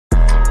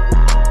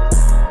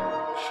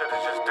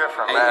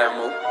different,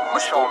 man. I'ma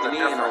show them the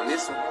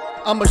difference.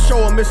 I'ma show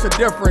them it's a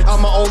difference.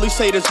 I'ma only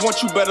say this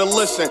once, you better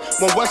listen.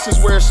 When West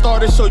is where it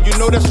started, so you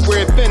know that's where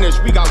it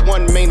finished. We got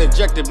one main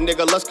objective,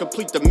 nigga, let's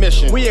complete the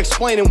mission. We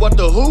explaining what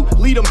the who,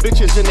 lead them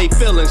bitches and they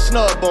feelin'.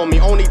 Snub on me,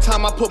 only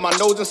time I put my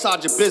nose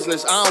inside your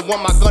business. I don't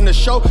want my gun to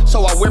show,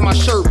 so I wear my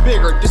shirt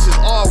bigger. This is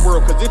our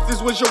world, cause if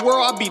this was your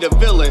world, I'd be the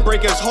villain.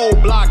 Break his whole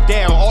block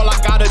down, all I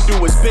gotta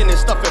do is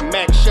business. Stuffing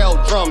Mac shell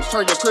drums,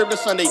 turn your crib to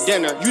Sunday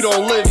dinner. You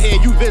don't live here,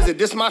 you visit,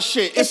 this my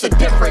shit, it's a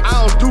difference.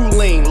 I don't do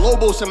lean,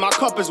 Lobos in my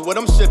cup is what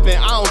I'm sipping.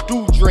 I don't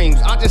do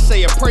dreams, I just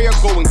say a prayer,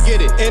 go and get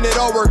it. And it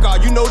all work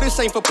out, you know this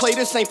ain't for play,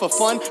 this ain't for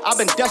fun. I've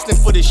been destined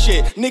for this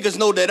shit, niggas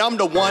know that I'm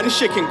the one. This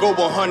shit can go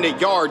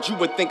 100 yards, you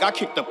would think I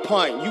kicked a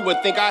punt. You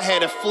would think I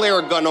had a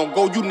flare gun on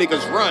go, you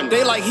niggas run.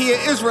 They like he an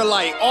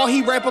Israelite, all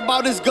he rap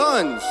about is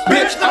guns.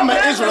 Bitch, I'm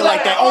an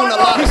Israelite that own a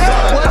lot of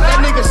guns. What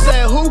that nigga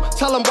said who?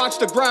 Tell him watch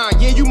the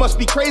grind. Yeah, you must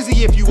be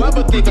crazy if you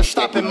ever think of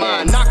stopping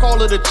mine. Knock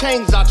all of the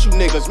chains out you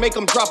niggas, make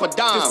them drop a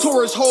dime. This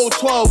tourist hold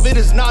 12, it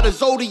is not a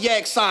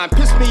zodiac sign.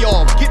 Piss me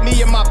off, get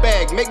me in my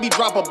bag, make me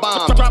drop a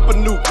bomb. Drop a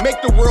nuke,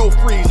 make the world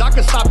freeze, I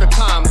can stop the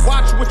time.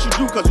 Watch what you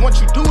do, cause once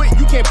you do it,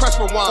 you can't press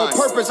rewind. On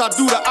purpose, I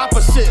do the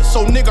opposite,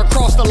 so nigga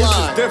cross the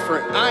line. This is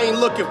different, I ain't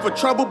looking for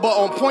trouble, but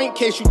on point,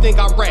 case you think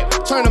I rap.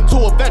 Turn him to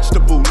a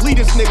vegetable, lead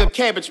this nigga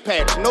Cabbage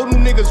Patch. No new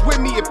niggas with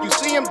me, if you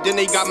see him, then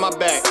they got my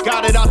back.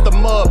 Got it out the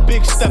mud,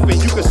 big stepping,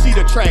 you can see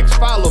the tracks.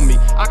 Follow me,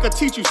 I could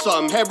teach you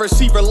something, have her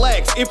see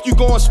relax. If you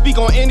gon' speak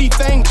on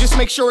anything, just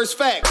make sure it's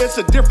fact. It's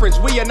a difference,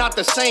 we are not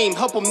the same,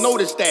 help them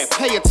notice that.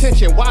 Pay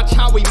attention, watch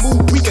how we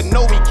move, we can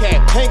know we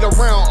can't. Hang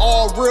around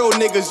all real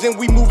niggas and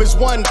we move as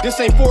one. This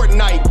ain't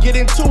Fortnite, get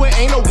into it,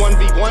 ain't no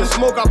 1v1. The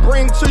smoke I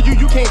bring to you,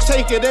 you can't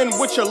take it in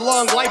with your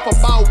lung. Life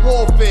about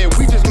warfare,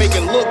 we just make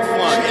it look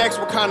fun. She asked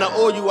what kind of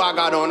oil I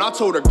got on, I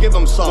told her give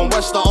him some. When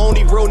West the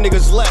only real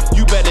niggas left,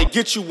 you better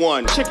get you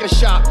one. Chicken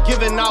shop,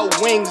 giving out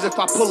wings if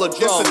I pull a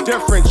drum. It's a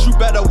difference, you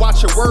better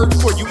watch your words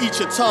before you eat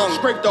your tongue.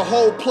 Scrape the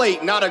whole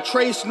plate, not a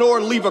trace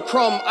nor leave a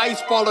crumb.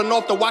 Ice falling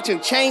off the watching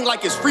chain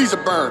like it's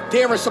freezer burn.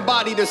 Daring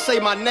somebody to say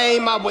my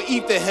name, I will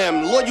eat to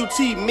him.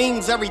 Loyalty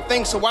means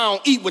everything, so I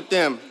don't eat with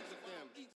them.